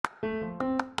Hey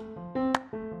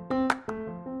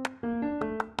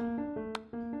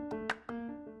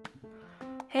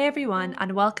everyone,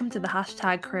 and welcome to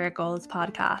the #Career Goals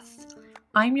podcast.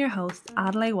 I'm your host,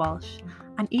 Adelaide Walsh,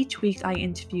 and each week I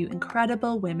interview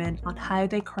incredible women on how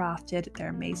they crafted their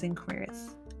amazing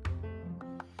careers.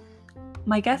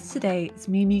 My guest today is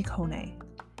Koné.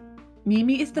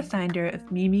 Mimi is the founder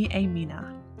of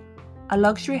Mina, a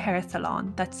luxury hair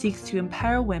salon that seeks to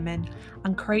empower women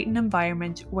and create an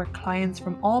environment where clients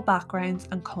from all backgrounds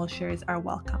and cultures are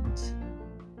welcomed.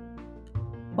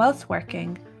 Whilst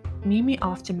working, Mimi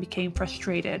often became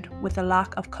frustrated with the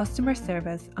lack of customer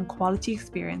service and quality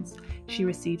experience she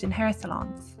received in hair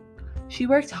salons. She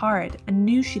worked hard and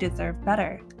knew she deserved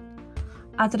better.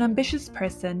 As an ambitious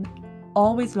person,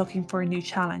 always looking for a new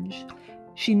challenge,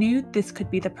 she knew this could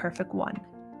be the perfect one.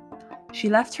 She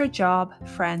left her job,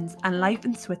 friends, and life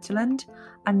in Switzerland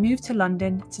and moved to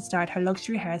London to start her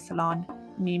luxury hair salon,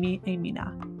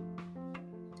 Mina.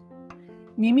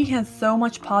 Mimi has so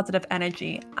much positive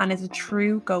energy and is a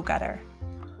true go-getter.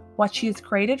 What she has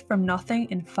created from nothing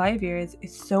in 5 years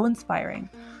is so inspiring,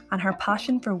 and her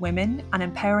passion for women and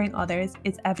empowering others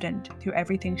is evident through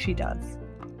everything she does.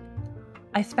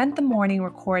 I spent the morning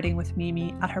recording with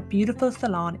Mimi at her beautiful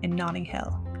salon in Notting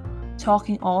Hill,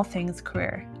 talking all things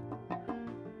career.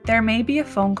 There may be a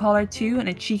phone call or two and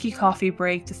a cheeky coffee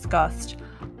break discussed,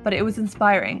 but it was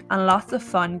inspiring and lots of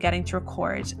fun getting to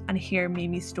record and hear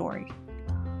Mimi's story.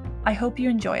 I hope you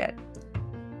enjoy it.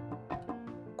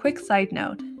 Quick side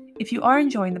note, if you are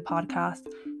enjoying the podcast,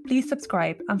 please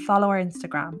subscribe and follow our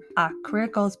Instagram at Career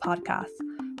Goals Podcast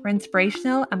for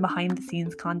inspirational and behind the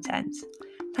scenes content.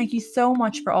 Thank you so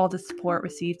much for all the support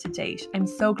received to date. I'm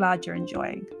so glad you're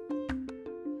enjoying.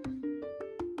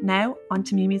 Now, on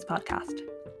to Mimi's podcast.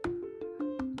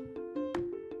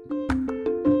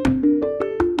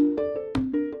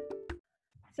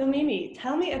 So Mimi,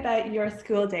 tell me about your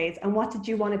school days and what did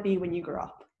you want to be when you grew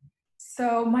up?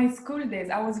 So my school days,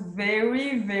 I was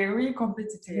very, very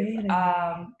competitive. Really?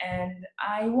 And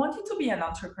I wanted to be an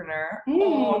entrepreneur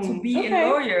or to be a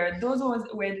lawyer. Those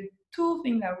were the two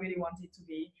things I really wanted to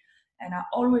be. And I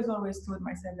always told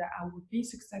myself that I would be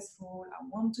successful. I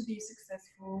want to be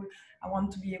successful. I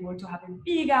want to be able to have a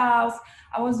big house.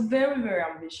 I was very, very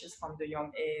ambitious from the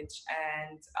young age.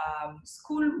 And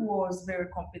school was very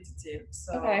competitive.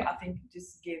 So I think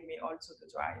this gave me also the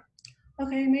drive.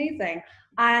 Okay, amazing.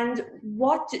 And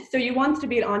so you wanted to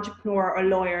be an entrepreneur or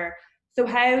lawyer. So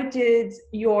how did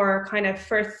your kind of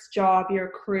first job,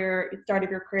 start of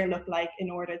your career look like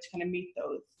in order to kind of meet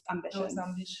those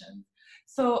ambitions?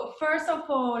 So first of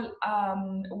all,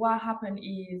 what happened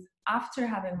is after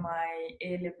having my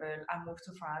A-level, I moved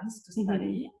to France to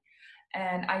study.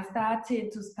 And I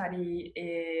started to study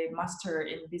a master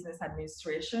in business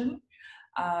administration.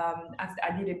 I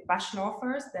did a bachelor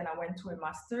first, then I went to a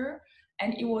master.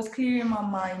 And it was clear in my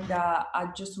mind that I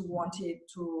just wanted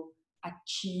to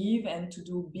achieve and to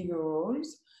do bigger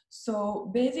roles.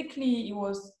 So basically, it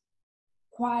was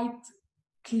quite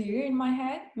clear in my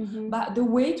head. But the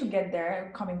way to get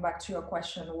there, coming back to your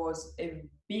question, was a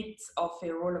bit of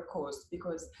a roller coaster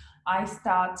because I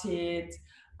started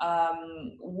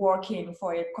working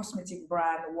for a cosmetic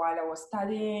brand while I was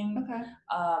studying.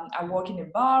 I worked in a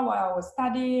bar while I was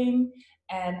studying.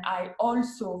 And I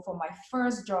also, for my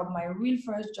first job, my real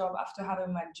first job after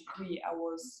having my degree, I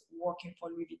was working for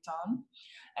Louis Vuitton.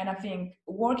 And I think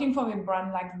working for a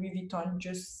brand like Louis Vuitton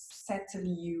just settle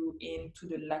you into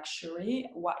the luxury,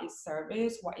 what is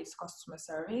service, what is customer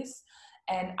service,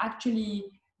 and actually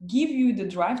give you the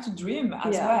drive to dream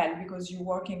as well, because you're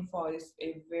working for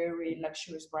a very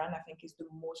luxurious brand. I think it's the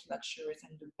most luxurious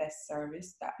and the best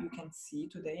service that you can see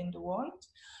today in the world.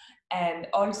 And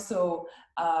also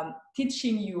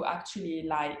teaching you actually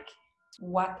like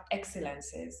what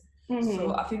excellence is.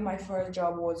 So I think my first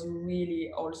job was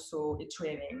really also a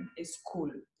training, a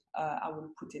school, I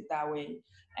would put it that way.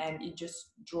 And it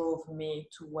just drove me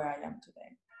to where I am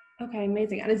today. Okay,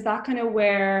 amazing. And is that kind of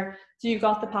where, so you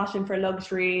got the passion for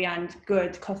luxury and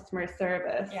good customer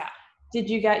service? Yeah. Did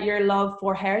you get your love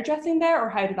for hairdressing there, or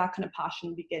how did that kind of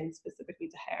passion begin specifically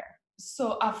to hair?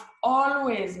 So I've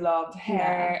always loved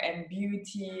hair and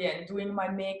beauty and doing my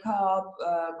makeup.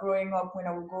 Growing up, when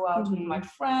I would go out with my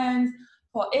friends,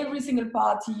 for every single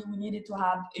party, we needed to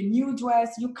have a new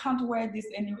dress. You can't wear this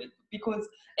anyway because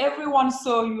everyone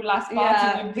saw you last party.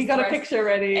 Yeah, we got a picture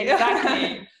ready.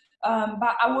 Exactly.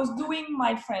 But I was doing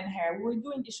my friend hair. We were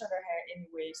doing each other hair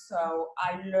anyway. So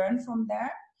I learned from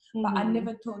there. But I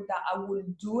never thought that I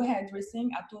would do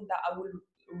hairdressing. I thought that I would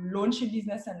launch a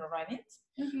business and run it.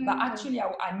 But actually,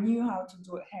 I knew how to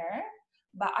do hair.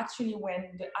 But actually,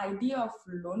 when the idea of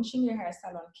launching a hair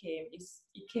salon came, it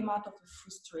came out of a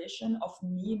frustration of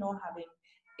me not having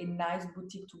a nice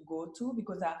boutique to go to,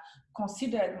 because I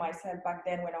considered myself back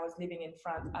then when I was living in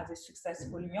France as a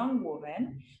successful young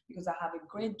woman, because I have a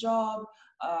great job.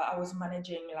 I was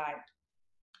managing like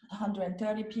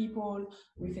 130 people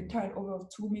with a turnover of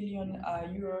 2 million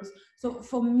euros. So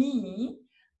for me,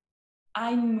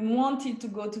 I wanted to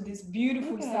go to this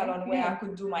beautiful salon where I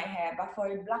could do my hair, but for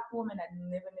a black woman, I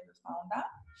never found that.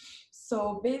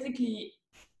 So basically,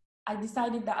 I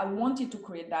decided that I wanted to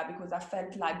create that because I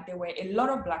felt like there were a lot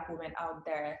of black women out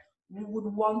there who would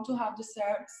want to have the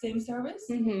same service,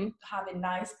 have a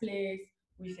nice place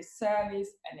with a service,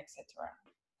 and etc.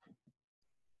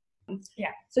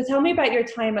 Yeah. So tell me about your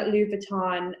time at Louis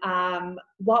Vuitton.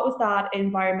 What was that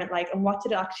environment like, and what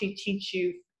did it actually teach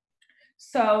you?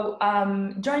 So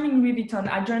joining Louis Vuitton,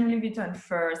 I joined Louis Vuitton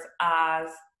first as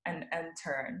an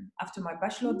intern. After my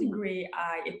bachelor degree,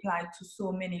 I applied to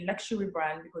so many luxury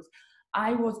brands because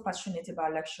I was passionate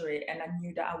about luxury and I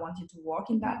knew that I wanted to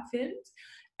work in that field.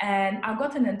 And I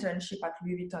got an internship at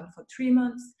Louis Vuitton for 3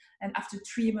 months. And after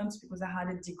 3 months, because I had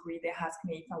a degree, they asked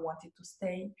me if I wanted to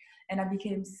stay. And I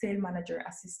became sales manager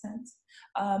assistant.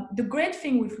 The great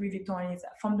thing with Louis Vuitton is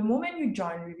from the moment you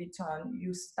join Louis Vuitton,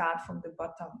 you start from the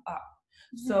bottom up.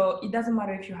 So it doesn't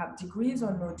matter if you have degrees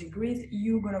or no degrees,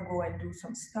 you're going to go and do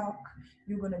some stock,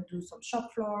 you're going to do some shop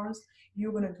floors,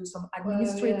 you're going to do some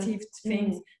administrative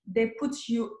things. They put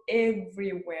you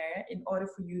everywhere in order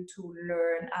for you to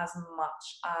learn as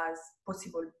much as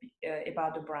possible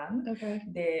about the brand.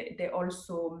 They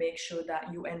also make sure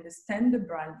that you understand the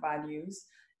brand values,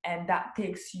 and that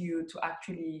takes you to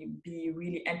actually be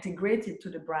really integrated to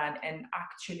the brand and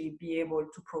actually be able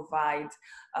to provide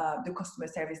the customer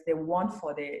service they want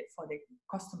for the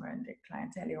customer and the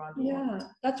clientele around the world. Yeah,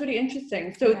 that's really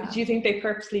interesting. So do you think they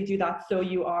purposely do that so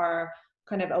you are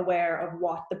kind of aware of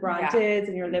what the brand is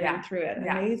and you're living through it?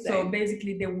 Amazing. So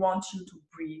basically they want you to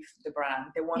brief the brand.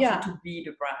 They want you to be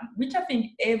the brand, which I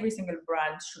think every single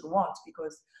brand should want,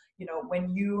 because you know, when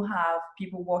you have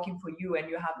people working for you and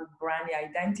you have a brand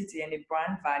identity and a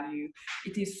brand value,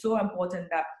 it is so important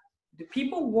that the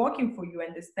people working for you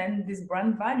understand this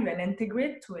brand value and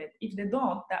integrate to it. If they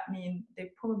don't, that means they're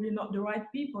probably not the right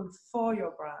people for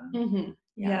your brand.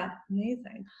 Yeah,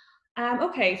 amazing.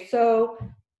 Okay, so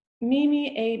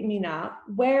Mimi et Mina,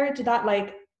 where did that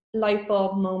like light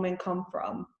bulb moment come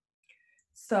from?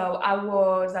 So I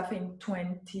was, I think,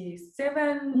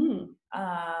 27.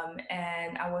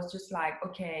 And I was just like,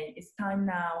 okay, it's time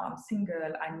now. I'm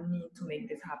single. I need to make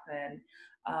this happen.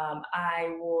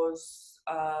 I was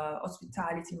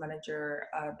hospitality manager,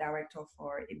 director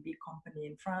for a big company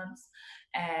in France.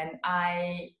 And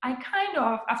I kind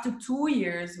of, after 2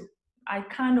 years, I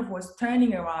kind of was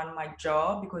turning around my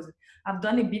job because I've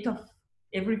done a bit of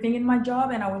everything in my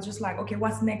job. And I was just like, okay,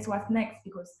 what's next?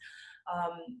 Because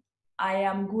I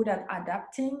am good at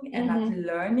adapting and at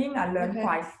learning. I learn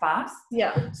quite fast.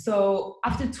 So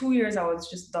after 2 years, I was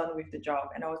just done with the job.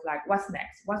 And I was like, what's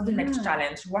next? What's the next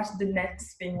challenge? What's the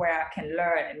next thing where I can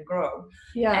learn and grow?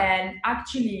 And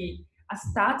actually, I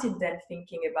started then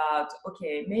thinking about,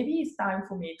 okay, maybe it's time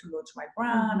for me to launch my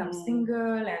brand. I'm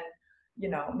single and, you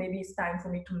know, maybe it's time for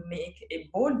me to make a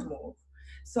bold move.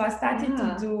 So I started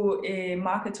to do a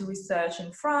market research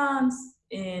in France,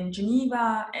 in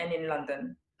Geneva, and in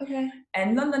London.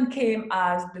 And London came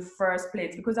as the first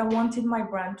place because I wanted my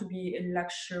brand to be a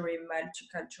luxury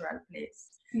multicultural place.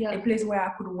 A place where I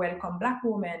could welcome Black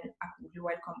women, I could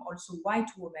welcome also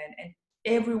white women, and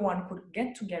everyone could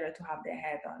get together to have their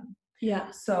hair done.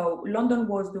 So London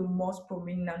was the most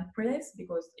prominent place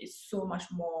because it's so much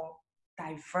more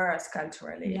diverse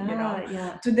culturally. You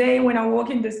know, today when I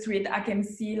walk in the street, I can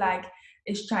see like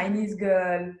a Chinese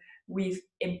girl with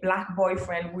a Black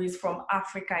boyfriend who is from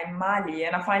Africa and Mali,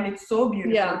 and I find it so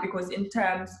beautiful because in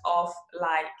terms of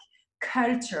like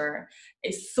culture,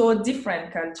 it's so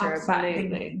different culture, but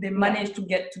they managed to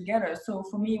get together. So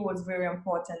for me, it was very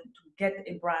important to get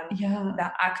a brand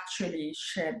that actually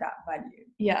shared that value.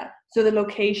 So the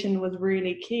location was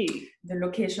really key. The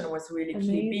location was really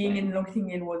key. Being in Notting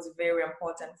Hill was very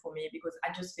important for me because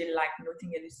I just feel like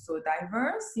Notting Hill is so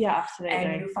diverse. Absolutely.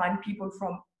 And you find people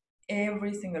from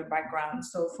every single background.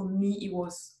 So for me, it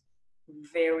was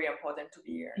very important to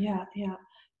be here.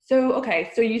 So,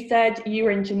 okay, so you said you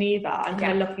were in Geneva and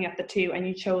kind of looking at the two and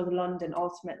you chose London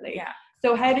ultimately.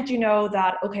 So how did you know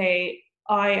that, okay,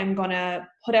 I am going to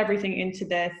put everything into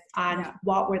this, and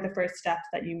what were the first steps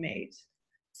that you made?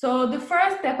 So the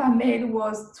first step I made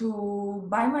was to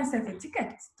buy myself a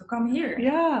ticket to come here.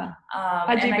 Yeah.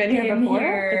 Had you and been I here came before?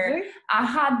 here. I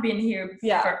had been here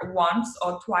Yeah. once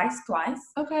or twice.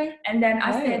 Okay. And then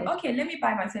I said, Wow. okay, let me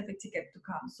buy myself a ticket to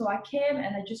come. So I came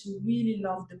and I just really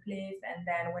loved the place. And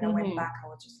then when I went back, I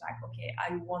was just like, okay,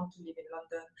 I want to live in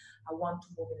London. I want to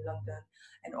move in London.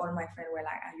 And all my friends were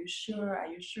like, are you sure? Are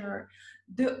you sure?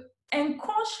 The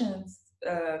unconscious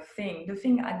thing, the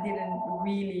thing I didn't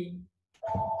really.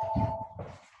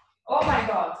 Oh my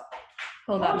God.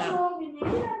 Hold on now.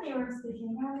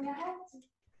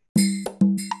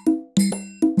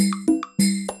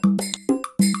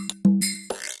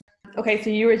 Okay, so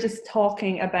you were just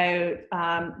talking about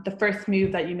the first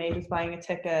move that you made was buying a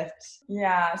ticket.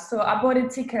 Yeah, so I bought a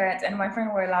ticket and my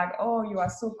friends were like, oh, you are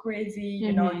so crazy,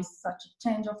 you know, it's such a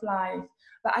change of life.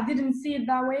 But I didn't see it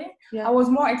that way. Yeah. I was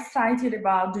more excited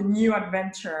about the new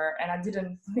adventure and I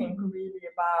didn't think really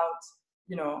about,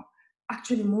 you know,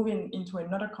 actually moving into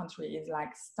another country is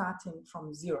like starting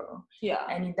from zero. Yeah.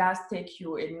 And it does take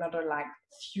you another like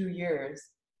few years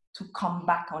to come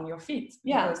back on your feet.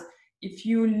 Yeah. Because if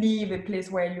you leave a place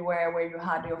where you were, where you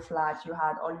had your flat, you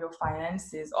had all your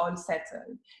finances all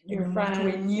settled, Your you friends,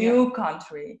 move to a new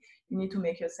country, you need to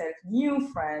make yourself new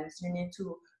friends, you need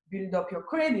to build up your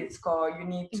credit score, you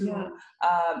need to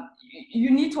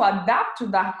you need to adapt to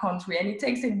that country, and it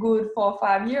takes a good 4 or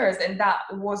 5 years, and that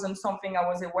wasn't something I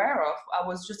was aware of. I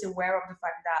was just aware of the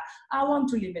fact that I want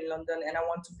to live in London and I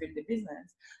want to build a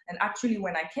business. And actually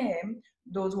when I came,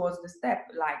 those was the step,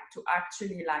 like to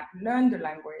actually like learn the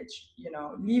language, you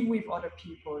know, live with other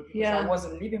people, because I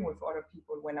wasn't living with other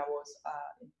people when I was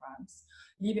in France,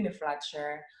 live in a flat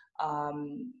share,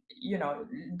 you know,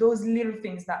 those little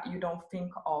things that you don't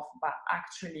think of but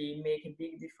actually make a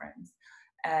big difference.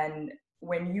 And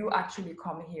when you actually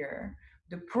come here,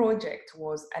 the project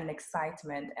was an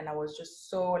excitement, and I was just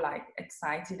so like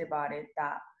excited about it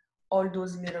that all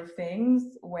those little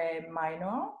things were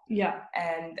minor. Yeah.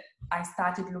 And I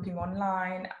started looking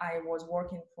online. I was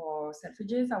working for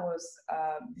Selfridges. I was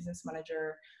a business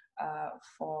manager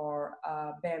for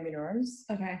Bare Minerals.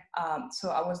 Okay.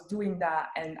 So I was doing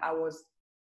that, and I was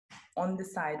on the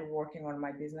side working on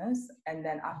my business. And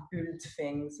then I built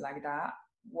things like that,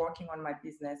 working on my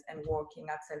business and working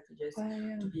at Selfridges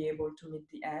to be able to meet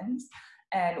the ends.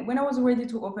 And when I was ready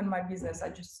to open my business, I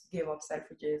just gave up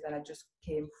Selfridges and I just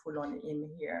came full on in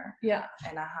here. Yeah.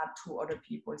 And I had 2 other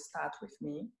people start with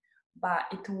me. But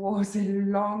it was a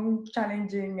long,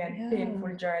 challenging and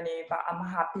painful journey, but I'm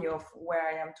happy of where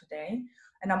I am today.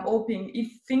 And I'm hoping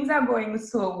if things are going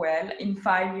so well, in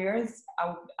 5 years,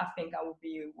 I think I will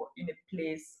be in a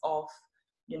place of,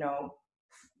 you know,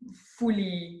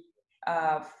 fully,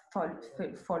 I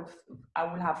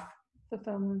will have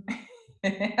fulfillment.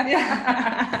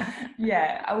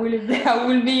 Yeah, I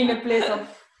will be in a place of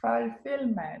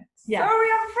fulfillment. Yeah.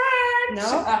 Sorry, I'm French.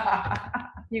 No,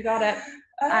 you got it.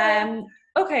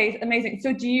 Okay, amazing.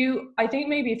 So I think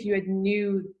maybe if you had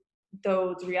knew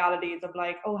those realities of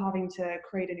like, oh, having to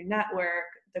create a new network,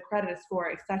 the credit score,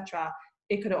 etc.,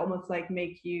 it could almost like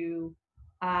make you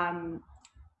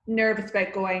nervous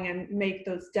about going and make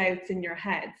those doubts in your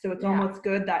head. So it's almost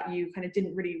good that you kind of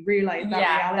didn't really realize that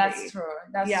reality. That's true.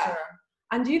 That's true.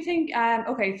 And do you think,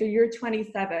 okay, so you're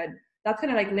 27, that's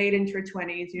kind of like late into your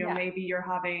 20s, you know, maybe you're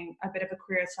having a bit of a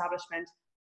career establishment.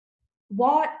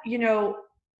 What, you know,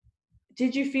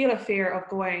 did you feel a fear of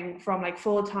going from like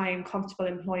full-time comfortable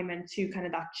employment to kind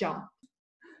of that jump?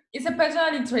 It's a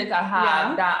personality trait I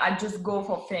have that I just go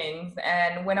for things,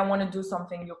 and when I want to do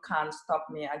something, you can't stop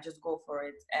me. I just go for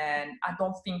it, and I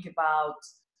don't think about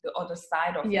the other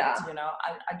side of it, you know.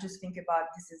 I just think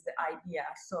about this is the idea.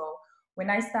 So when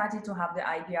I started to have the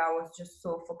idea, I was just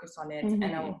so focused on it,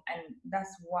 and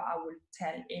that's what I would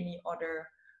tell any other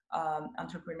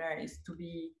entrepreneur, is to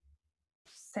be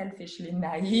selfishly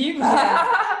naive.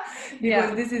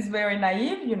 Because this is very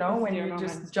naive, you know, when you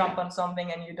just jump on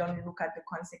something and you don't look at the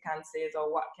consequences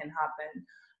or what can happen.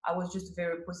 I was just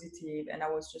very positive, and I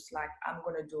was just like, I'm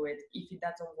gonna do it. If it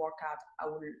doesn't work out, I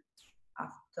will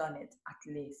have done it at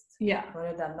least.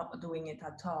 Rather than not doing it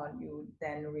at all, you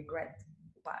then regret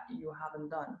what you haven't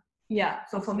done.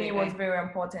 So for me, it was very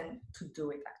important to do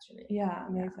it, actually.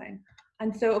 Amazing.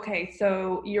 And so, okay,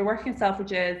 so you're working at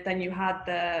Selfridges, then you had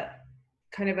the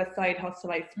kind of a side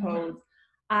hustle, I suppose.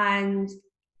 And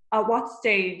at what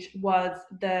stage was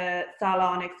the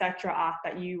Salon, etc., at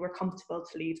that you were comfortable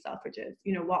to leave Selfridges?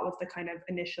 You know, what was the kind of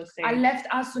initial stage? I left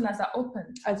as soon as I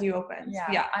opened. As you opened?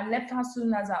 I left as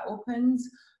soon as I opened.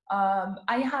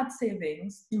 I had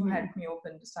savings to help me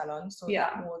open the salon, so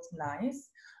that was nice.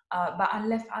 But I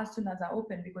left as soon as I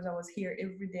opened because I was here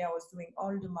every day. I was doing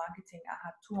all the marketing. I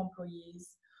had 2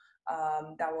 employees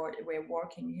that were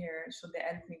working here, so they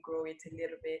helped me grow it a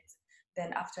little bit.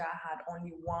 Then after I had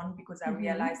only 1 because I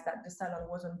realized that the salon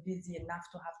wasn't busy enough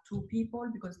to have 2 people,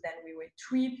 because then we were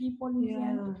 3 people in the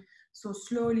end. So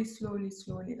slowly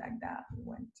like that we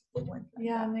went like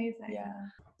that. Amazing. Yeah.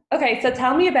 Okay, so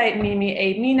tell me about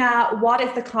Mina. What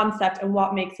is the concept and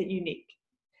what makes it unique?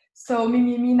 So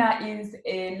Mina is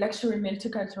a luxury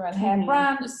multicultural hair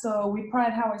brand. So we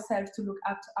pride ourselves to look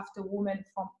after women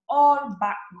from all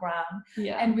backgrounds.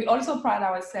 And we also pride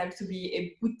ourselves to be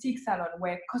a boutique salon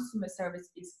where customer service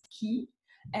is key,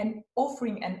 and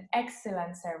offering an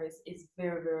excellent service is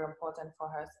very, very important for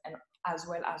us, and as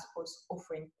well as us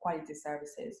offering quality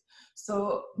services.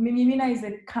 So Mina is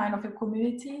a kind of a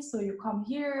community. So you come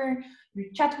here,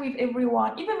 you chat with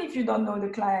everyone, even if you don't know the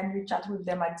client, you chat with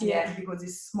them at the end because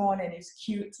it's small and it's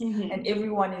cute, and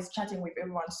everyone is chatting with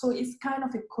everyone. So it's kind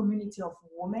of a community of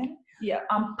women,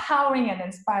 empowering and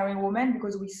inspiring women,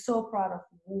 because we're so proud of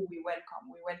who we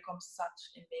welcome. We welcome such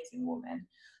amazing women.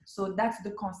 So that's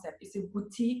the concept. It's a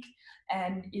boutique,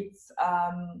 and it's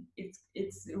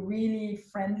really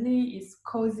friendly, it's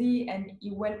cozy, and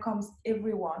it welcomes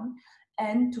everyone.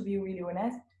 And to be really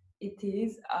honest, it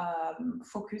is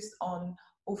focused on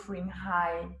offering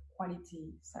high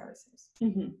quality services.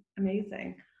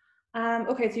 Amazing.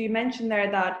 Okay, so you mentioned there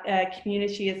that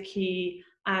community is key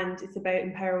and it's about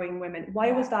empowering women.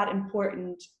 Why was that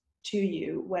important to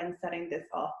you when setting this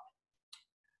up?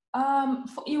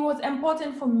 It was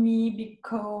important for me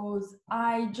because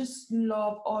I just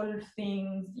love all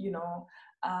things,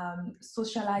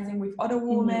 socializing with other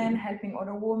women, helping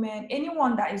other women.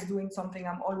 Anyone that is doing something,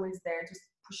 I'm always there to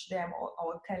push them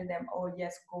or tell them, oh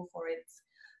yes, go for it.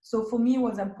 So for me, it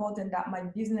was important that my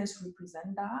business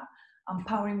represent that,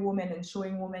 empowering women and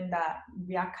showing women that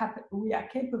we are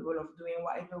capable of doing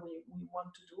whatever we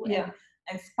want to do, and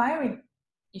inspiring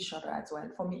each other as well.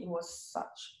 For me, it was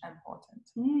such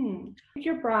important.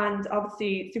 Your brand,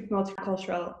 obviously super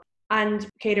multicultural and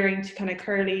catering to kind of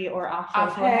curly or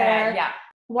afro hair.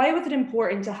 Why was it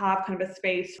important to have kind of a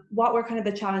space? What were kind of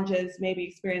the challenges maybe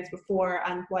experienced before,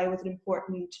 and why was it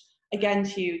important again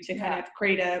to you to kind of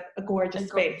create a gorgeous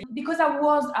space? Because I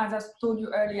was, as I told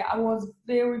you earlier, I was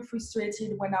very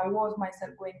frustrated when I was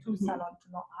myself going to the salon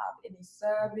to not have any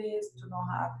service, to not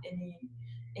have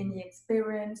any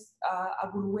experience. I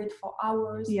would wait for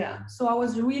hours. So I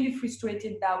was really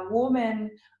frustrated that women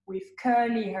with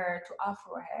curly hair to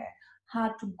afro hair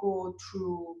had to go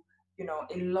through,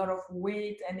 a lot of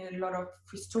wait and a lot of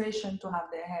frustration to have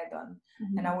their hair done.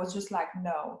 And I was just like,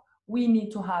 no, we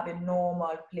need to have a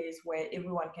normal place where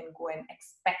everyone can go and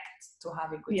expect to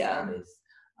have a good service.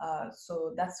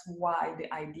 So that's why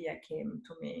the idea came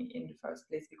to me in the first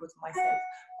place, because myself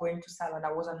going to salon,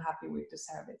 I wasn't happy with the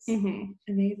service.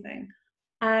 Amazing.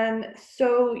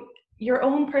 So your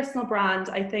own personal brand,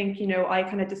 I think, I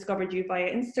kind of discovered you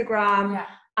via Instagram,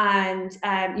 and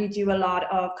you do a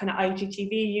lot of kind of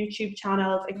IGTV, YouTube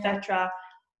channels, etc.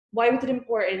 Why was it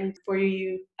important for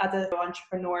you as an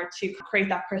entrepreneur to create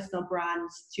that personal brand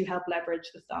to help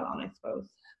leverage the salon, I suppose?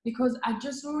 Because I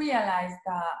just realized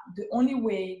that the only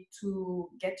way to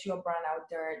get your brand out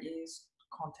there is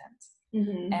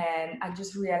content. And I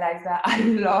just realized that I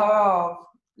love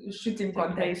shooting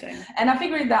content. And I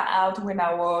figured that out when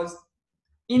I was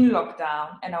in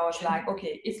lockdown, and I was like,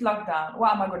 okay, it's lockdown.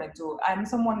 What am I going to do? I'm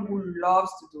someone who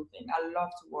loves to do things. I love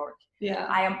to work.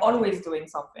 I am always doing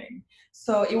something.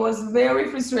 So it was very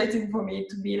frustrating for me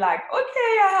to be like,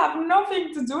 okay, I have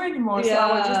nothing to do anymore. So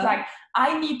I was just like,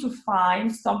 I need to find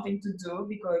something to do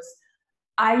because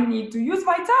I need to use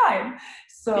my time.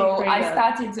 So I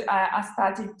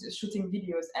started shooting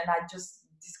videos, and I just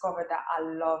discovered that I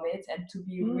love it. And to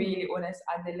be really honest,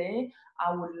 Adelaide,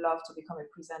 I would love to become a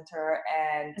presenter,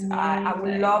 and I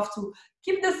would love to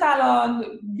keep the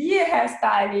salon, be a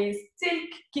hairstylist, still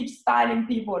keep styling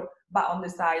people, but on the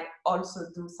side also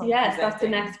do some presenting. That's the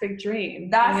next big dream.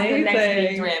 That's the next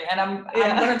big dream, and I'm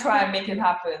gonna try and make it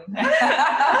happen.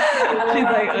 She's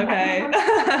like, okay.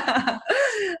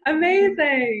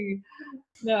 Amazing.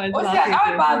 No,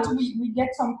 how about we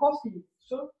get some coffee?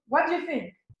 So what do you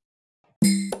think?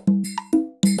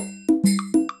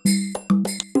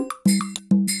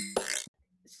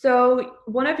 So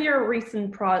one of your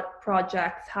recent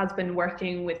projects has been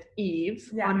working with Eve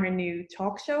on her new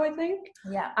talk show, I think.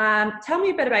 Tell me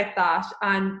a bit about that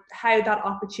and how that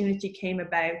opportunity came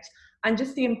about, and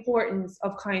just the importance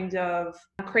of kind of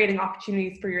creating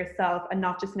opportunities for yourself and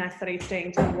not just necessarily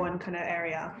staying to one kind of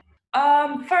area.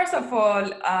 First of all,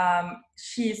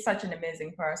 she's such an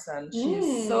amazing person.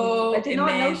 She's so I did not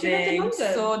know she lived in amazing,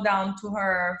 London. so down to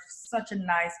earth, such a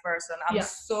nice person. I'm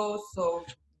so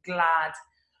glad,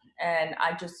 and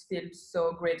I just feel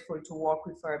so grateful to work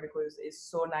with her, because it's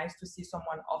so nice to see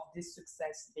someone of this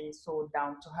success be so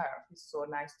down to earth. It's so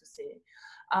nice to see.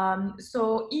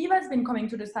 So Eve has been coming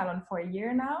to the salon for a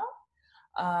year now.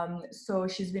 So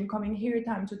she's been coming here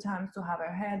time to time to have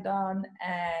her hair done.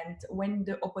 And when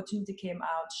the opportunity came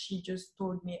out, she just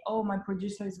told me, "Oh, my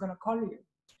producer is gonna call you."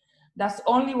 That's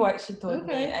only what she told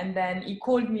me. And then he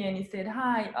called me and he said,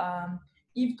 "Hi,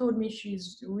 Eve told me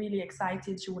she's really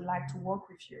excited. She would like to work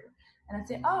with you." And I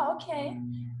said, "Oh, okay."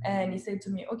 And he said to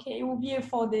me, "Okay, it will be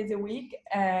 4 days a week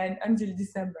and until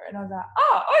December." And I was like,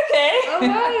 "Oh, okay." Oh,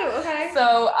 wow, okay. So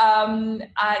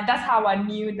that's how I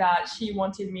knew that she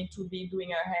wanted me to be doing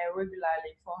her hair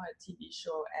regularly for her TV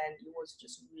show. And it was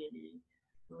just really,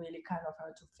 really kind of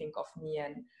her to think of me.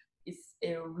 And it's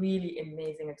a really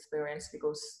amazing experience,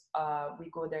 because we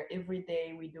go there every day.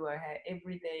 We do her hair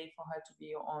every day for her to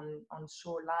be on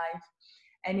show live.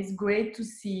 And it's great to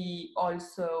see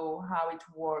also how it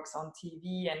works on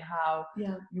TV, and how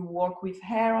you work with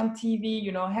hair on TV.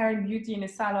 You know, hair and beauty in a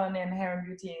salon and hair and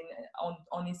beauty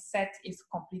on a set is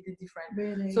completely different.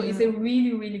 Really, so it's a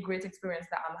really, really great experience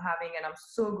that I'm having, and I'm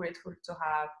so grateful to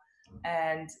have.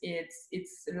 And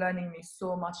it's learning me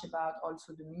so much about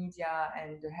also the media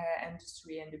and the hair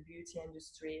industry and the beauty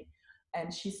industry.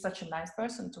 And she's such a nice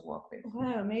person to work with.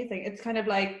 Wow, amazing. It's kind of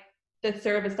like the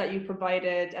service that you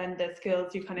provided and the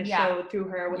skills you kind of showed through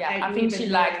her. I think she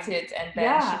liked it, and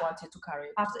then she wanted to carry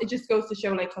it. It just goes to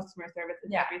show like customer service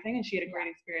and everything, and she had a great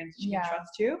experience. She can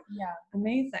trust you.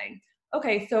 Amazing.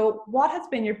 Okay, so what has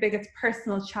been your biggest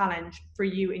personal challenge for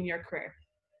you in your career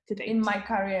to date? In my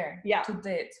career to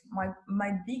date,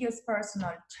 my biggest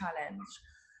personal challenge,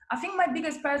 I think my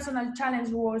biggest personal challenge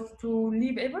was to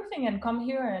leave everything and come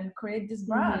here and create this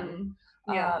brand.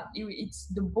 It's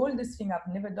the boldest thing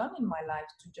I've never done in my life,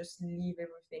 to just leave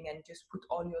everything and just put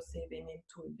all your saving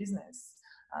into a business.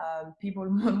 People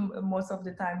most of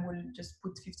the time will just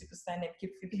put 50% and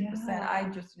keep 50%. I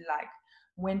just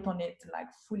went on it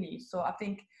fully. So I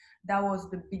think that was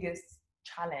the biggest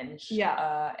challenge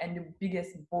and the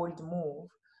biggest bold move.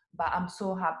 But I'm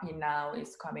so happy now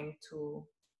it's coming to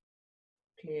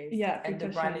place, and the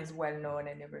brand is well known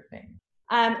and everything.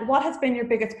 What has been your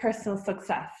biggest personal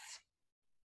success?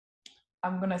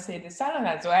 I'm gonna say the salon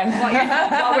as well.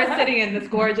 While we're sitting in this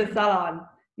gorgeous salon.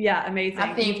 Yeah, amazing.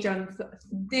 I think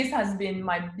this has been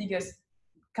my biggest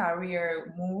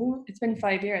career move. It's been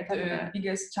 5 years, hasn't it? The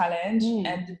biggest challenge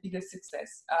and the biggest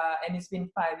success. And it's been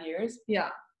 5 years. Yeah.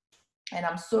 And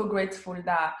I'm so grateful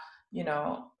that,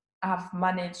 I've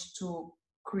managed to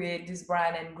create this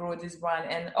brand and grow this brand,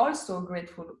 and also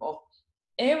grateful of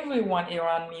everyone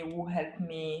around me who helped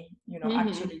me,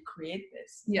 actually create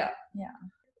this. Yeah.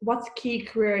 What's key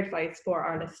career advice for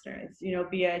our listeners?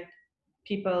 Be it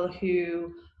people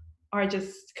who are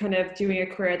just kind of doing a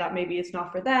career that maybe is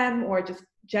not for them, or just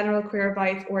general career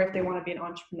advice, or if they want to be an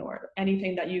entrepreneur,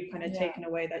 anything that you've kind of taken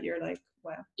away that you're like,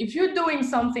 wow. If you're doing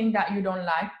something that you don't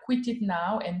like, quit it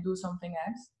now and do something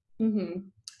else.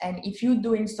 And if you're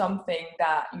doing something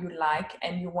that you like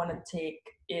and you want to take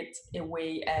it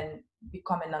away and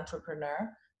become an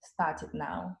entrepreneur, start it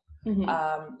now.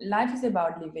 Life is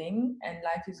about living, and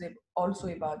life is also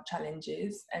about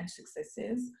challenges and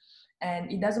successes.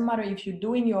 And it doesn't matter if you're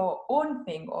doing your own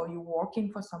thing or you're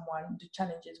working for someone, the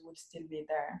challenges will still be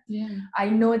there. I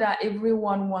know that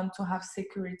everyone wants to have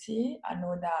security. I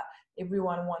know that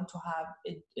everyone wants to have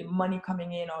a money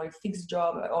coming in, or a fixed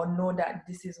job, or know that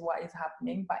this is what is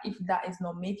happening. But if that is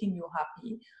not making you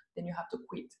happy, then you have to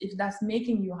quit. If that's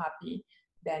making you happy,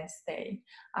 then stay.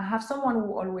 I have someone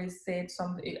who always said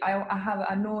something.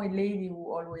 I know a lady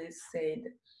who always said,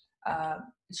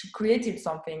 she created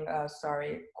something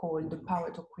called The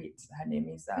Power to Quit. Her name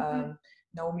is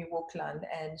Naomi Walkland,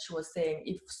 and she was saying,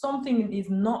 if something is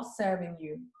not serving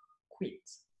you, quit.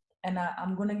 And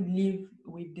I'm gonna live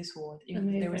with this word. If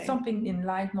there is something in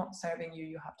life not serving you,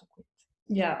 you have to quit.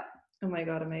 Yeah. Oh my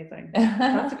God, amazing.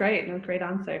 That's great. No, great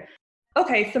answer.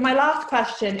 Okay, so my last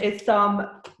question is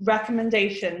some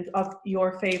recommendations of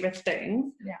your favorite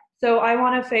things. Yeah. So I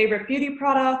want a favorite beauty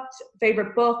product,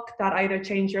 favorite book that either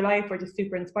changed your life or just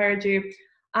super inspired you,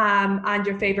 and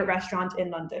your favorite restaurant in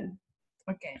London.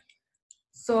 Okay.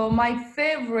 So my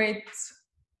favorite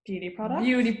beauty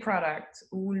product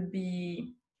will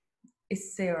be a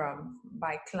serum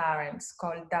by Clarins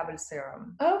called Double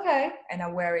Serum. Okay. And I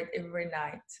wear it every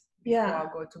night before I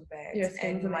go to bed. Your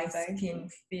skin's and my amazing. skin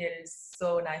feels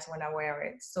so nice when I wear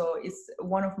it. So it's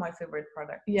one of my favorite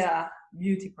products. Yeah.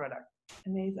 Beauty product.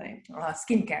 Amazing.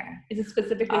 Skincare. Is it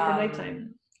specifically for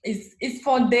nighttime? It's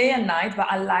for day and night, but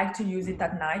I like to use it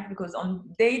at night because on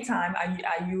daytime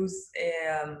I use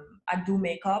I do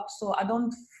makeup, so I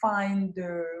don't find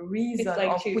the reason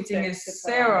of putting a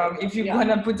serum if you're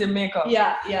gonna put a makeup.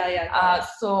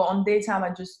 So on daytime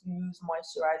I just use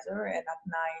moisturizer, and at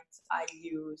night I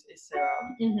use a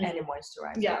serum and a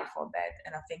moisturizer before bed,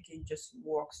 and I think it just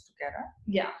works together.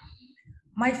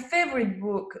 My favorite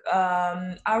book,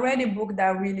 I read a book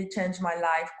that really changed my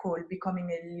life called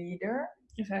Becoming a Leader.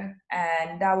 Okay.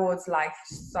 And that was like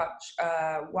such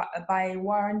by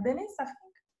Warren Bennis, I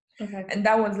think. Okay. And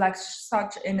that was like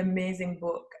such an amazing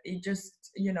book. It just,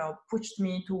 pushed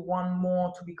me to want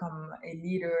more to become a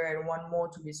leader and want more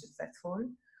to be successful,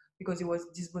 because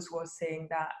this book was saying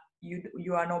that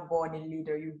you are not born a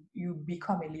leader, you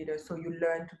become a leader, so you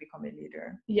learn to become a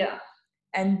leader.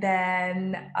 And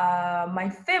then my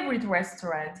favorite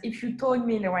restaurant, if you told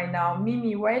me right now,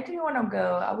 Mimi, where do you want to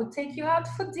go? I would take you out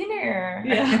for dinner.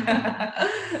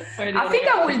 I think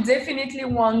I will definitely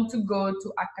want to go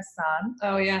to Akasan.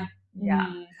 Oh, yeah.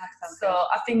 So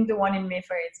I think the one in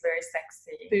Mayfair is very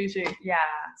sexy. Bougie.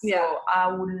 So I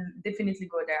will definitely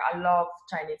go there. I love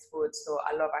Chinese food, so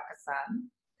I love Akasan.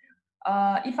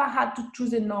 If I had to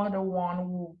choose another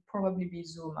one, would probably be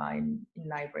Zuma in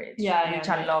Nightbridge, which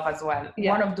I love as well.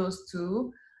 One of those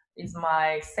two is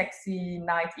my sexy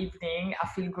night evening. I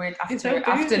feel great after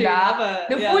that.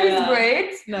 The food is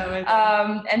great.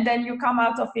 And then you come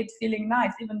out of it feeling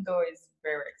nice, even though it's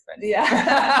very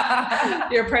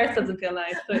expensive. Your purse doesn't feel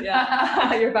nice, but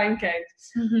your bank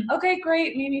account. Okay,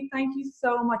 great, Mimi. Thank you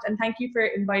so much, and thank you for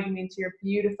inviting me into your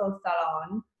beautiful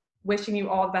salon. Wishing you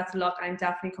all the best of luck. I'm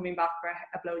definitely coming back for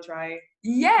a blow dry.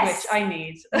 Yes. Which I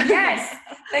need. Yes.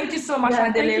 Thank you so much,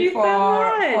 Adele,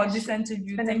 for this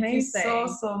interview. Thank you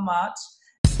so much.